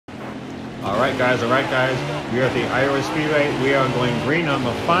All right, guys. We are at the Iowa Speedway. We are going green on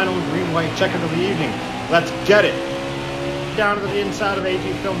the final green-white checker of the evening. Let's get it. Down to the inside of AG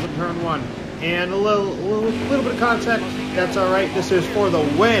Films in turn 1. And a little bit of contact. That's all right. This is for the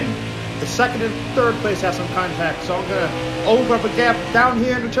win. The second and third place have some contact. So I'm going to open up a gap down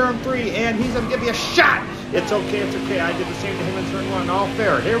here into turn 3. And he's going to give me a shot. It's okay. I did the same to him in turn 1. All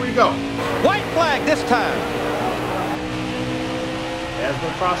fair. Here we go. White flag this time. As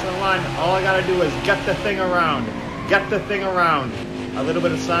we're crossing the line, all I gotta do is get the thing around. A little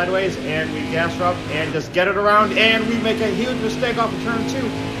bit of sideways, and we gas her up, and just get it around, and we make a huge mistake off of turn 2,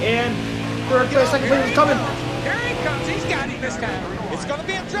 and third place, second place is coming. Here he comes, he's got it this time. It's gonna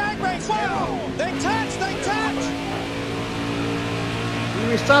be a drag race. Whoa! They touch. We're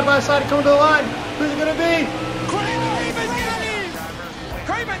gonna be side by side coming to the line. Who's it gonna be?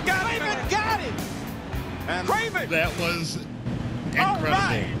 Craven got it. And Craven! That was All incredible.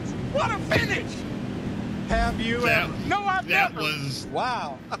 right! What a finish! have you That, ever? No, I've that never. was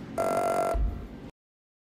Wow.